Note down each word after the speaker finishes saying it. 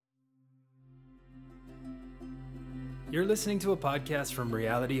You're listening to a podcast from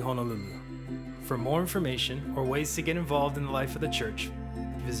Reality Honolulu. For more information or ways to get involved in the life of the church,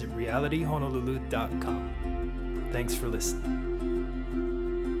 visit realityhonolulu.com. Thanks for listening.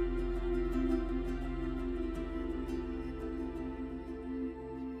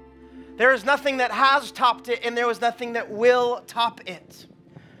 There is nothing that has topped it, and there was nothing that will top it.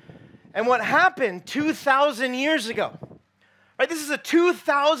 And what happened 2,000 years ago, right? This is a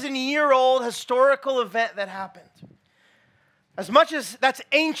 2,000-year-old historical event that happened. As much as that's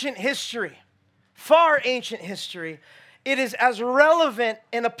ancient history, far ancient history, it is as relevant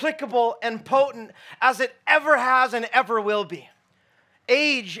and applicable and potent as it ever has and ever will be.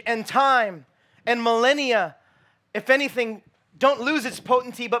 Age and time and millennia, if anything, don't lose its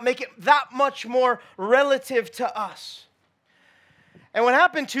potency, but make it that much more relative to us. And what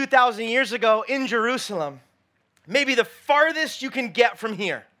happened 2,000 years ago in Jerusalem, maybe the farthest you can get from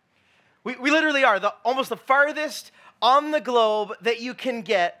here. We literally are almost the farthest on the globe that you can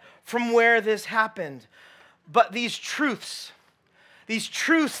get from where this happened. But these truths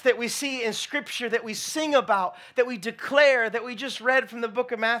that we see in Scripture, that we sing about, that we declare, that we just read from the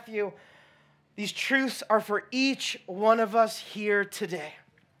book of Matthew, these truths are for each one of us here today.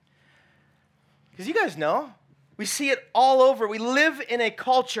 Because you guys know, we see it all over. We live in a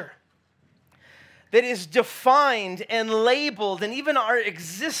culture that is defined and labeled, and even our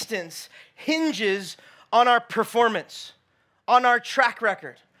existence hinges on our performance, on our track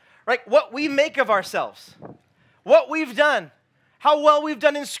record, right? What we make of ourselves, what we've done, how well we've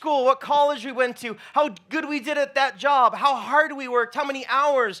done in school, what college we went to, how good we did at that job, how hard we worked, how many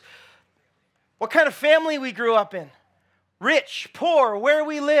hours, what kind of family we grew up in, rich, poor, where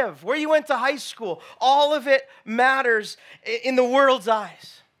we live, where you went to high school. All of it matters in the world's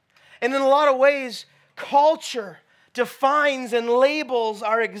eyes. And in a lot of ways, culture defines and labels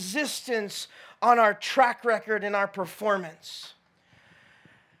our existence on our track record and our performance.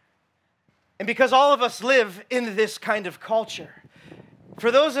 And because all of us live in this kind of culture, for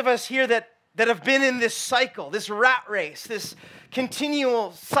those of us here that have been in this cycle, this rat race, this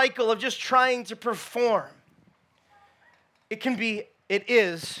continual cycle of just trying to perform, it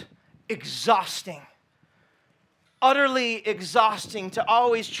is exhausting, utterly exhausting to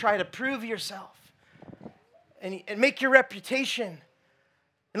always try to prove yourself and make your reputation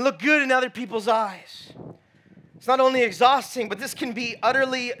and look good in other people's eyes. It's not only exhausting, but this can be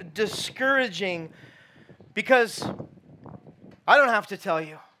utterly discouraging because I don't have to tell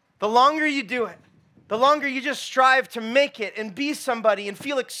you, the longer you do it, the longer you just strive to make it and be somebody and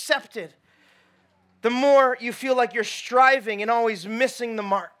feel accepted, the more you feel like you're striving and always missing the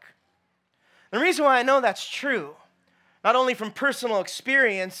mark. The reason why I know that's true, not only from personal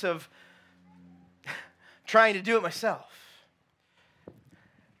experience of trying to do it myself,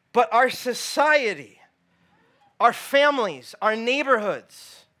 but our society, our families, our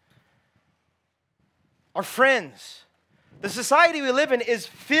neighborhoods, our friends, the society we live in is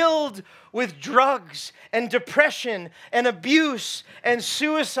filled with drugs and depression and abuse and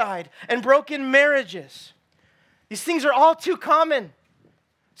suicide and broken marriages. These things are all too common.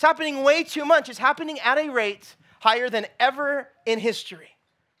 It's happening way too much. It's happening at a rate higher than ever in history.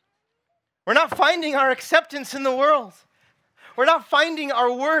 We're not finding our acceptance in the world. We're not finding our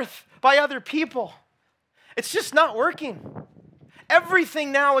worth by other people. It's just not working.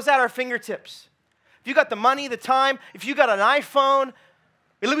 Everything now is at our fingertips. If you got the money, the time, if you got an iPhone,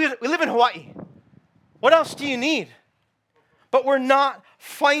 we live in Hawaii. What else do you need? But we're not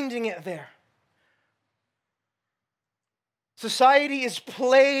finding it there. Society is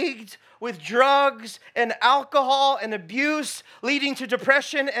plagued with drugs and alcohol and abuse, leading to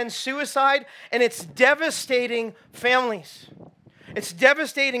depression and suicide, and it's devastating families. It's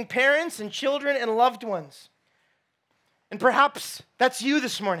devastating parents and children and loved ones. And perhaps that's you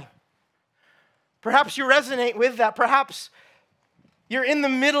this morning. Perhaps you resonate with that. Perhaps you're in the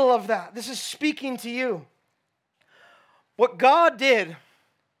middle of that. This is speaking to you. What God did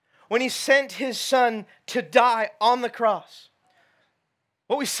when He sent His Son to die on the cross,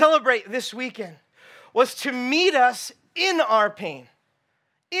 what we celebrate this weekend, was to meet us in our pain,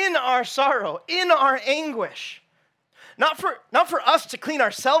 in our sorrow, in our anguish. Not for us to clean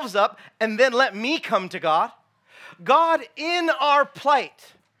ourselves up and then let me come to God. God in our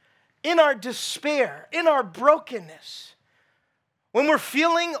plight, in our despair, in our brokenness, when we're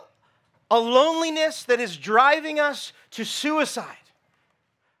feeling a loneliness that is driving us to suicide,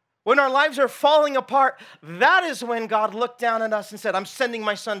 when our lives are falling apart, that is when God looked down at us and said, I'm sending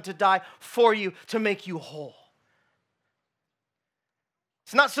my Son to die for you to make you whole.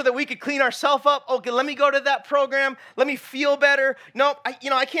 It's not so that we could clean ourselves up. Okay, let me go to that program. Let me feel better. No,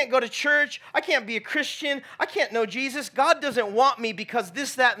 I can't go to church. I can't be a Christian. I can't know Jesus. God doesn't want me because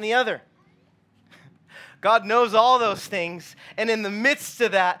this, that, and the other. God knows all those things. And in the midst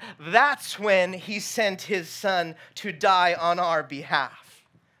of that, that's when he sent his son to die on our behalf.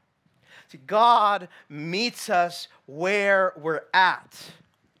 See, God meets us where we're at.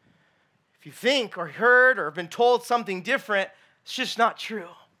 If you think or heard or been told something different, it's just not true.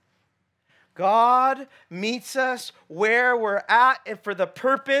 God meets us where we're at and for the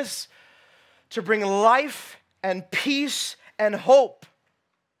purpose to bring life and peace and hope.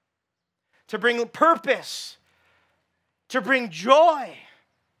 To bring purpose, to bring joy,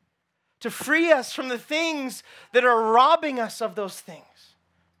 to free us from the things that are robbing us of those things.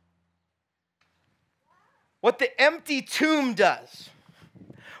 What the empty tomb does,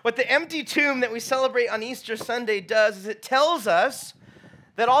 what the empty tomb that we celebrate on Easter Sunday does, is it tells us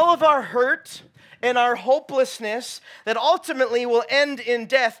that all of our hurt and our hopelessness that ultimately will end in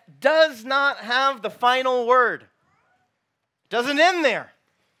death does not have the final word. It doesn't end there.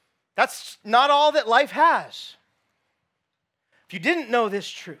 That's not all that life has. If you didn't know this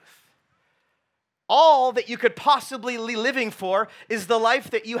truth, all that you could possibly be living for is the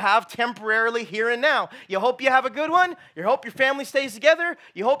life that you have temporarily here and now. You hope you have a good one. You hope your family stays together.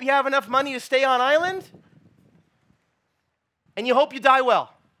 You hope you have enough money to stay on island. And you hope you die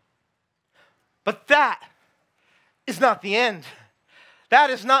well. But that is not the end. That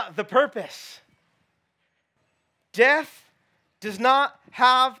is not the purpose. Death does not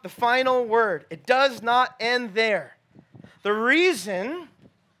have the final word. It does not end there. The reason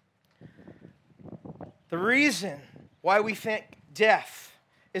why we think death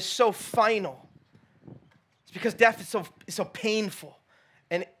is so final is because death is so painful.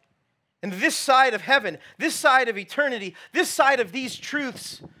 And this side of heaven, this side of eternity, this side of these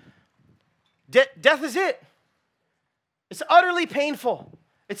truths, death is it. It's utterly painful.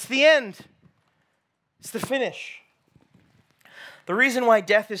 It's the end. It's the finish. The reason why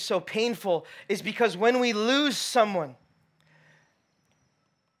death is so painful is because when we lose someone,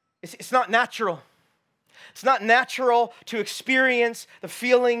 it's not natural. It's not natural to experience the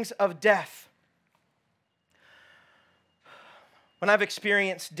feelings of death. When I've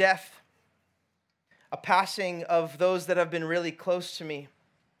experienced death, a passing of those that have been really close to me,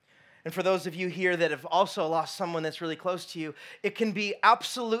 and for those of you here that have also lost someone that's really close to you, it can be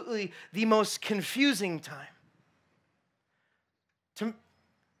absolutely the most confusing time.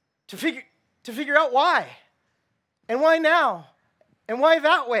 To figure out why. And why now? And why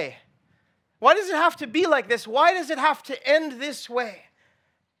that way? Why does it have to be like this? Why does it have to end this way?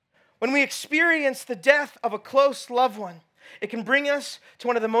 When we experience the death of a close loved one, it can bring us to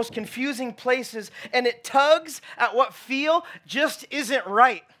one of the most confusing places, and it tugs at what feel just isn't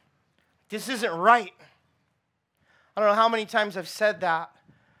right. This isn't right. I don't know how many times I've said that,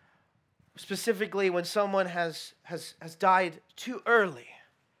 specifically when someone has died too early.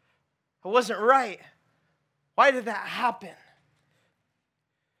 It wasn't right. Why did that happen?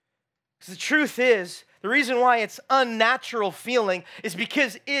 Because the truth is, the reason why it's unnatural feeling is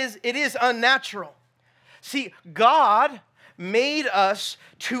because it is unnatural. See, God made us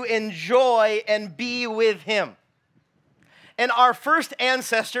to enjoy and be with him. And our first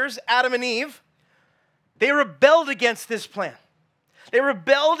ancestors, Adam and Eve, they rebelled against this plan. They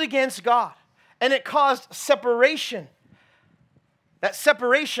rebelled against God, and it caused separation. That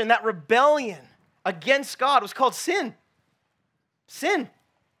separation, that rebellion against God was called sin. Sin.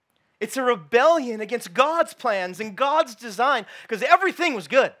 It's a rebellion against God's plans and God's design, because everything was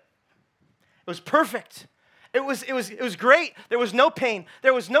good. It was perfect. It was great. There was no pain.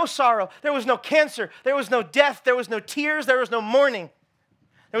 There was no sorrow. There was no cancer. There was no death. There was no tears. There was no mourning.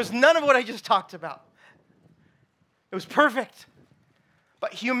 There was none of what I just talked about. It was perfect.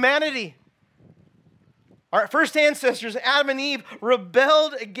 But humanity, our first ancestors, Adam and Eve,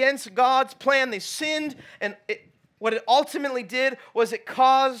 rebelled against God's plan. They sinned, and what it ultimately did was it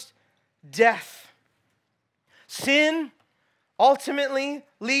caused death. Sin ultimately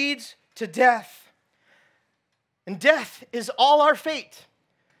leads to death. And death is all our fate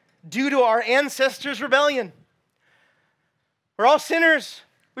due to our ancestors' rebellion. We're all sinners.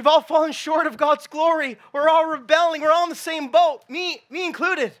 We've all fallen short of God's glory. We're all rebelling. We're all in the same boat, me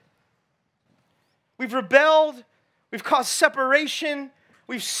included. We've rebelled. We've caused separation.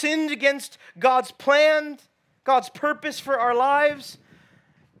 We've sinned against God's plan, God's purpose for our lives.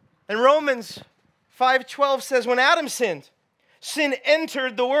 And Romans 5:12 says, when Adam sinned, sin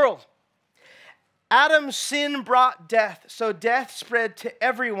entered the world. Adam's sin brought death, so death spread to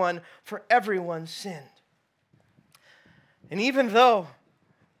everyone, for everyone sinned. And even though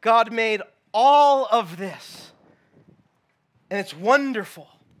God made all of this. And it's wonderful.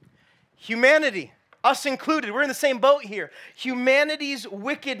 Humanity, us included, we're in the same boat here. Humanity's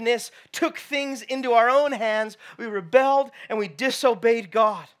wickedness took things into our own hands. We rebelled and we disobeyed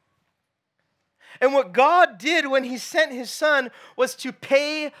God. And what God did when he sent his son was to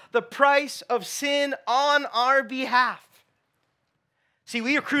pay the price of sin on our behalf. See,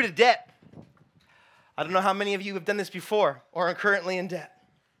 we accrued a debt. I don't know how many of you have done this before or are currently in debt.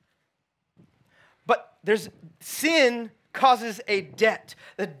 But sin causes a debt.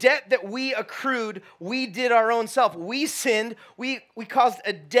 The debt that we accrued, we did our own self. We sinned, we caused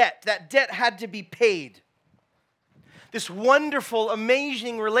a debt. That debt had to be paid. This wonderful,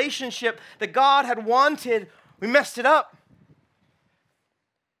 amazing relationship that God had wanted, we messed it up.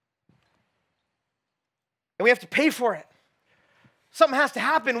 And we have to pay for it. Something has to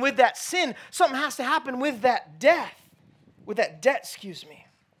happen with that sin. Something has to happen with that debt.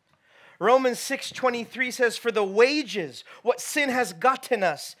 Romans 6:23 says, "For the wages, what sin has gotten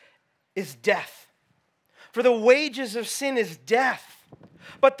us, is death. For the wages of sin is death.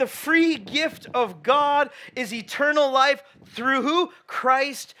 But the free gift of God is eternal life through who?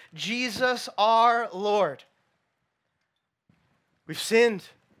 Christ Jesus our Lord." We've sinned.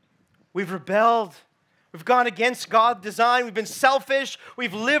 We've rebelled. We've gone against God's design. We've been selfish.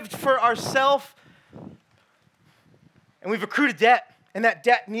 We've lived for ourselves. And we've accrued a debt. And that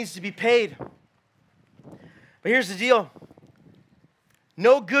debt needs to be paid. But here's the deal.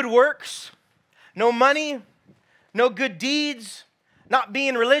 No good works, no money, no good deeds, not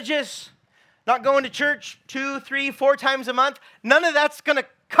being religious, not going to church 2, 3, 4 times a month. None of that's going to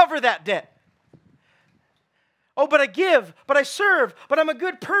cover that debt. Oh, but I give, but I serve, but I'm a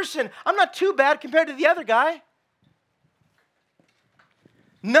good person. I'm not too bad compared to the other guy.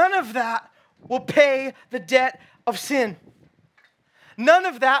 None of that will pay the debt of sin. None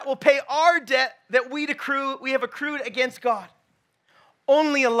of that will pay our debt that we have accrued against God.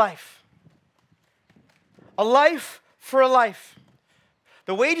 Only a life. A life for a life.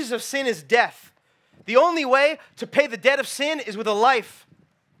 The wages of sin is death. The only way to pay the debt of sin is with a life.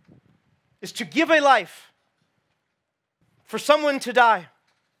 Is to give a life for someone to die.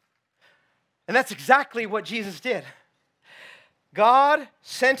 And that's exactly what Jesus did. God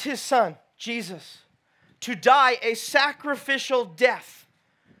sent his son, Jesus, to die a sacrificial death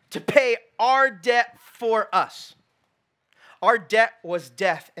to pay our debt for us. Our debt was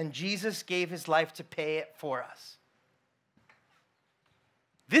death, and Jesus gave his life to pay it for us.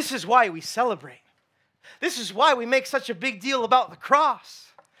 This is why we celebrate. This is why we make such a big deal about the cross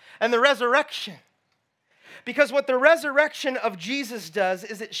and the resurrection. Because what the resurrection of Jesus does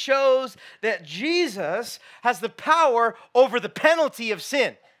is it shows that Jesus has the power over the penalty of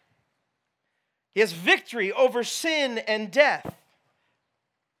sin. He has victory over sin and death.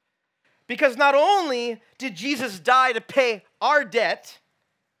 Because not only did Jesus die to pay our debt,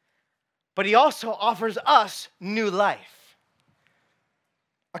 but he also offers us new life.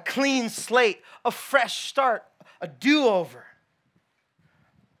 A clean slate, a fresh start, a do-over.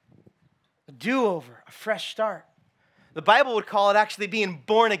 A do-over, a fresh start. The Bible would call it actually being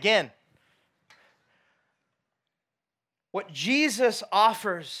born again. What Jesus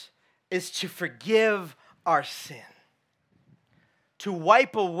offers is to forgive our sin, to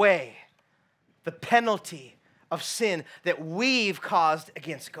wipe away the penalty of sin that we've caused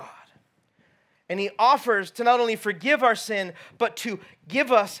against God. And he offers to not only forgive our sin, but to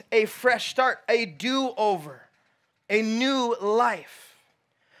give us a fresh start, a do-over, a new life.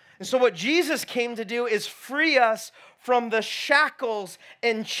 And so what Jesus came to do is free us from the shackles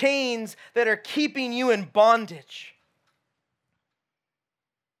and chains that are keeping you in bondage,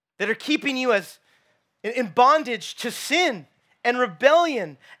 that are keeping you in bondage to sin and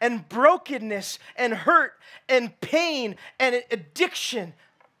rebellion and brokenness and hurt and pain and addiction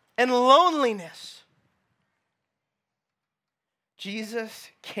and loneliness. Jesus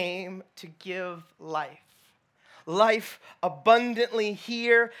came to give life. Life abundantly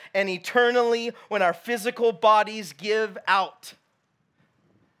here and eternally when our physical bodies give out.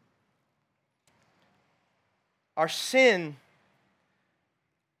 Our sin,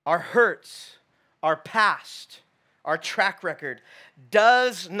 our hurts, our past, our track record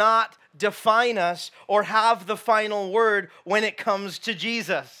does not define us or have the final word when it comes to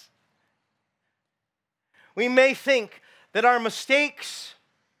Jesus. We may think that our mistakes,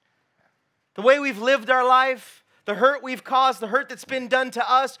 the way we've lived our life, the hurt we've caused, the hurt that's been done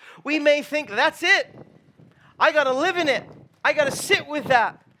to us, we may think that's it. I got to live in it. I got to sit with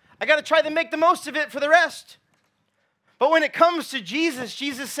that. I got to try to make the most of it for the rest. But when it comes to Jesus,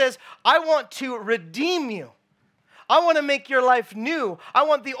 Jesus says, I want to redeem you. I want to make your life new. I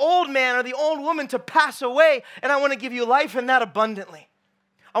want the old man or the old woman to pass away, and I want to give you life and that abundantly.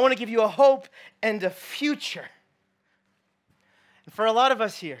 I want to give you a hope and a future. And for a lot of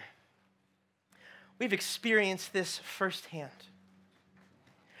us here, we've experienced this firsthand.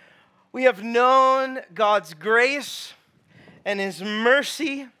 We have known God's grace and His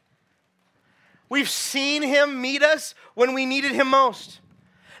mercy. We've seen Him meet us when we needed Him most.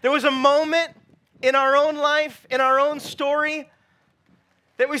 There was a moment in our own life, in our own story,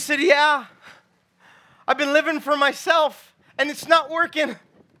 that we said, yeah, I've been living for myself, and it's not working.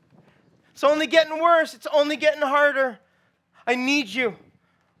 It's only getting worse. It's only getting harder. I need you.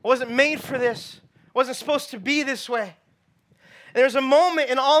 I wasn't made for this. I wasn't supposed to be this way. And there's a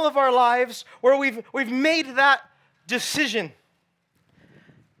moment in all of our lives where we've made that decision.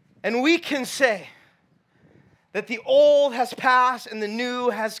 And we can say that the old has passed and the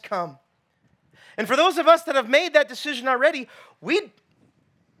new has come. And for those of us that have made that decision already, we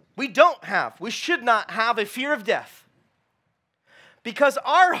should not have a fear of death. Because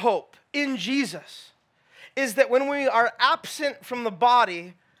our hope in Jesus is that when we are absent from the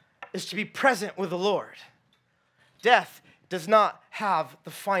body is to be present with the Lord. Death does not have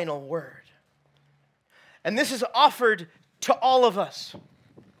the final word. And this is offered to all of us.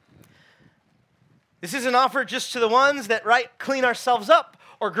 This isn't offered just to the ones that clean ourselves up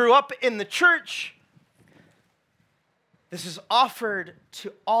or grew up in the church. This is offered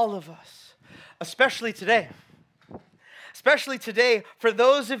to all of us, especially today. Especially today for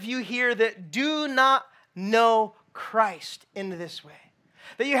those of you here that do not know Christ in this way.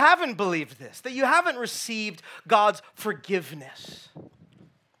 That you haven't believed this, that you haven't received God's forgiveness.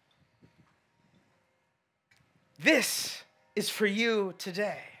 This is for you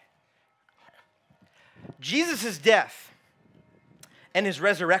today. Jesus' death and His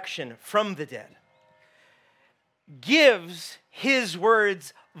resurrection from the dead gives His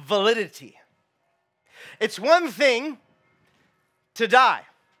words validity. It's one thing to die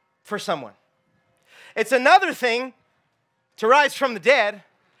for someone. It's another thing to rise from the dead.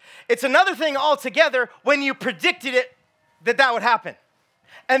 It's another thing altogether when you predicted it that would happen.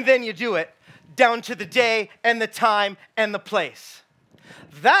 And then you do it down to the day and the time and the place.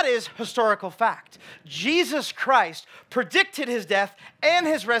 That is historical fact. Jesus Christ predicted His death and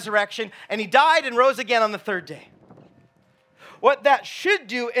His resurrection, and He died and rose again on the third day. What that should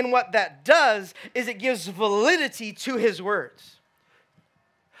do and what that does is it gives validity to His words.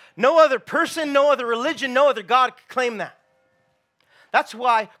 No other person, no other religion, no other God could claim that. That's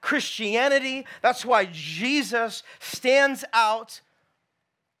why Christianity, that's why Jesus stands out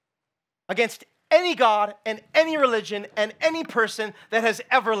against any God and any religion and any person that has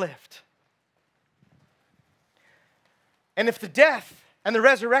ever lived. And if the death and the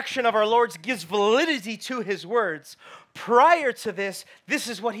resurrection of our Lord gives validity to His words, prior to this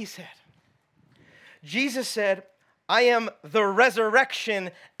is what He said. Jesus said, I am the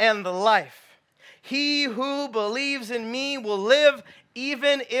resurrection and the life. He who believes in me will live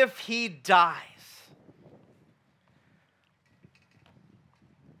even if he dies.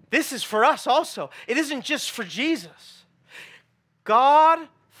 This is for us also. It isn't just for Jesus. God,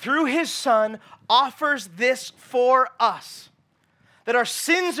 through His Son, offers this for us. That our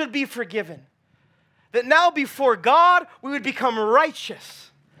sins would be forgiven. That now before God, we would become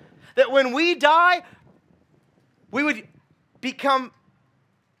righteous. That when we die, we would become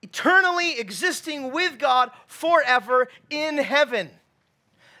eternally existing with God forever in heaven.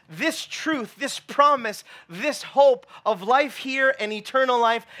 This truth, this promise, this hope of life here and eternal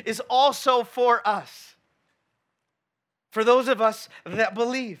life is also for us. For those of us that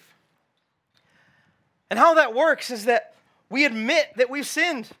believe. And how that works is that we admit that we've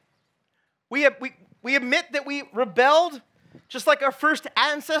sinned. We admit that we rebelled, just like our first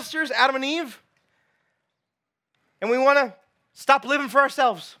ancestors, Adam and Eve. And we want to stop living for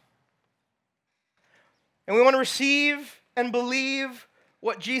ourselves. And we want to receive and believe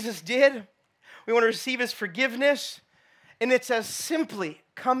what Jesus did. We want to receive His forgiveness. And it's as simply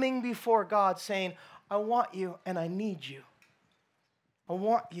coming before God saying, I want you and I need you. I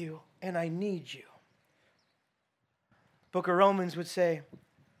want you and I need you. Book of Romans would say,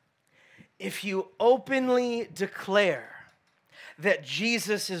 if you openly declare that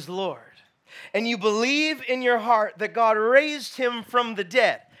Jesus is Lord, and you believe in your heart that God raised Him from the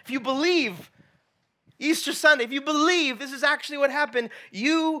dead, if you believe Easter Sunday, if you believe this is actually what happened,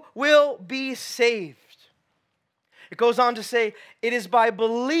 you will be saved. It goes on to say, it is by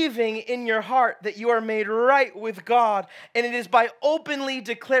believing in your heart that you are made right with God, and it is by openly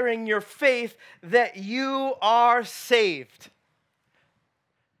declaring your faith that you are saved.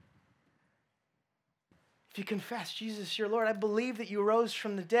 if you confess Jesus your Lord, I believe that you rose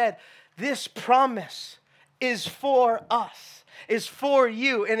from the dead, this promise is for us, is for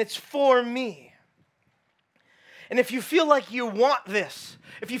you, and it's for me. And if you feel like you want this,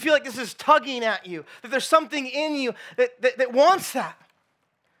 if you feel like this is tugging at you, that there's something in you that wants that,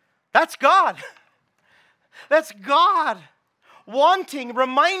 that's God. That's God wanting,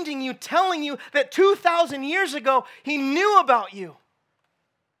 reminding you, telling you that 2,000 years ago, He knew about you.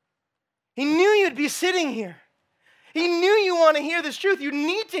 He knew you'd be sitting here. He knew you want to hear this truth. You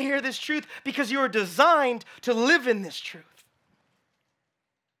need to hear this truth because you are designed to live in this truth.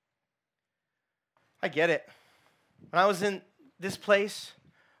 I get it. When I was in this place,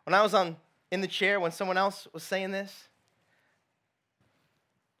 when I was in the chair, when someone else was saying this,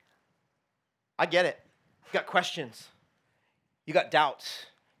 I get it. You got questions. You got doubts.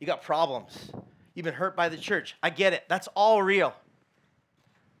 You got problems. You've been hurt by the church. I get it. That's all real.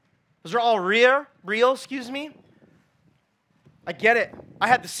 Those are all real, I get it. I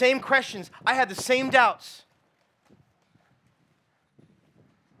had the same questions. I had the same doubts.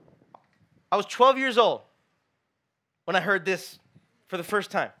 I was 12 years old when I heard this for the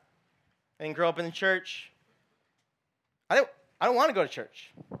first time. I didn't grow up in the church. I don't want to go to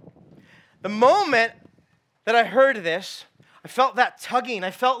church. The moment that I heard this, I felt that tugging.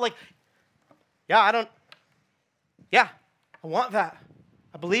 I felt like, I want that.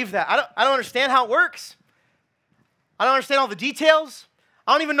 I believe that. I don't understand how it works. I don't understand all the details.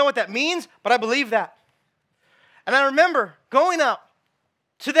 I don't even know what that means, but I believe that. And I remember going up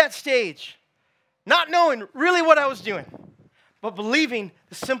to that stage, not knowing really what I was doing, but believing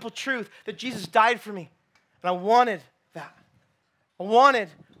the simple truth that Jesus died for me. And I wanted that. I wanted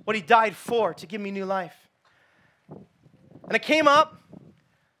what He died for, to give me new life. And I came up,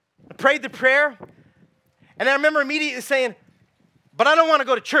 I prayed the prayer, and I remember immediately saying, but I don't want to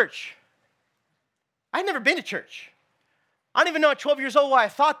go to church. I'd never been to church. I don't even know at 12 years old why I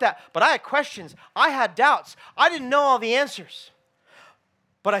thought that, but I had questions. I had doubts. I didn't know all the answers.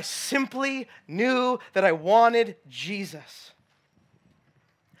 But I simply knew that I wanted Jesus.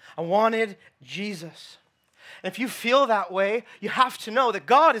 I wanted Jesus. And if you feel that way, you have to know that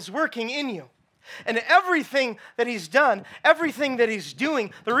God is working in you. And everything that He's done, everything that He's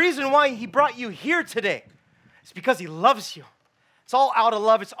doing, the reason why He brought you here today is because He loves you. It's all out of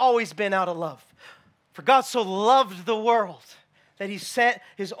love. It's always been out of love. For God so loved the world that He sent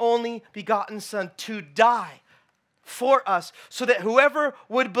His only begotten Son to die for us so that whoever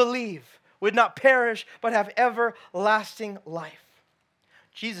would believe would not perish but have everlasting life.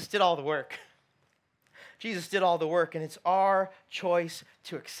 Jesus did all the work. Jesus did all the work, and it's our choice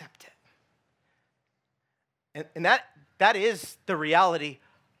to accept it. And that is the reality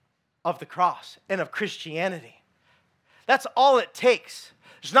of the cross and of Christianity. That's all it takes.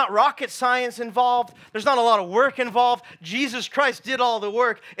 There's not rocket science involved. There's not a lot of work involved. Jesus Christ did all the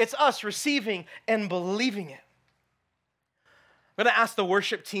work. It's us receiving and believing it. I'm going to ask the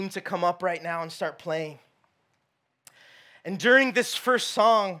worship team to come up right now and start playing. And during this first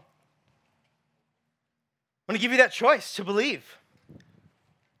song, I'm going to give you that choice to believe.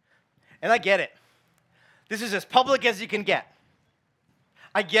 And I get it. This is as public as you can get.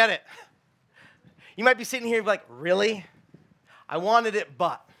 I get it. You might be sitting here like, really? I wanted it,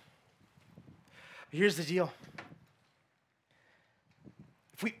 but. Here's the deal.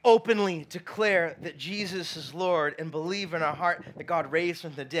 If we openly declare that Jesus is Lord and believe in our heart that God raised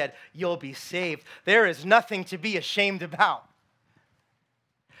from the dead, you'll be saved. There is nothing to be ashamed about.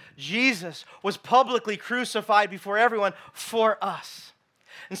 Jesus was publicly crucified before everyone for us.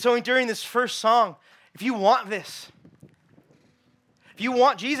 And so during this first song, if you want this, if you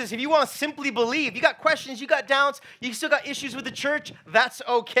want Jesus, if you want to simply believe, you got questions, you got doubts, you still got issues with the church, that's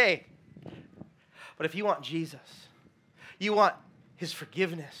okay. But if you want Jesus, you want His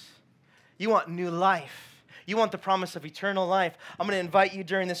forgiveness, you want new life, you want the promise of eternal life, I'm going to invite you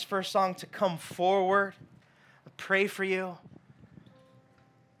during this first song to come forward, pray for you,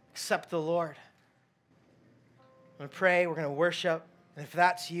 accept the Lord. I'm going to pray, we're going to worship, and if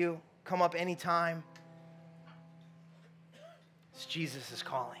that's you, come up anytime. Jesus is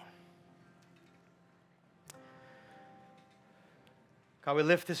calling. God, we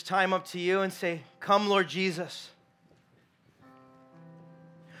lift this time up to you and say, come, Lord Jesus.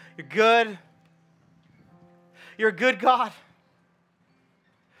 You're good. You're a good God.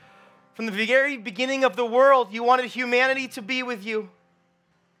 From the very beginning of the world, you wanted humanity to be with you.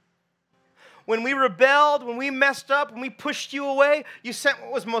 When we rebelled, when we messed up, when we pushed you away, you sent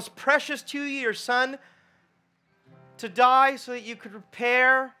what was most precious to you, your Son, to die so that you could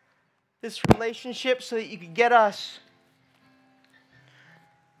repair this relationship, so that you could get us.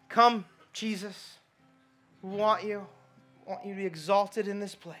 Come, Jesus. We want you to be exalted in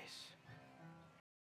this place.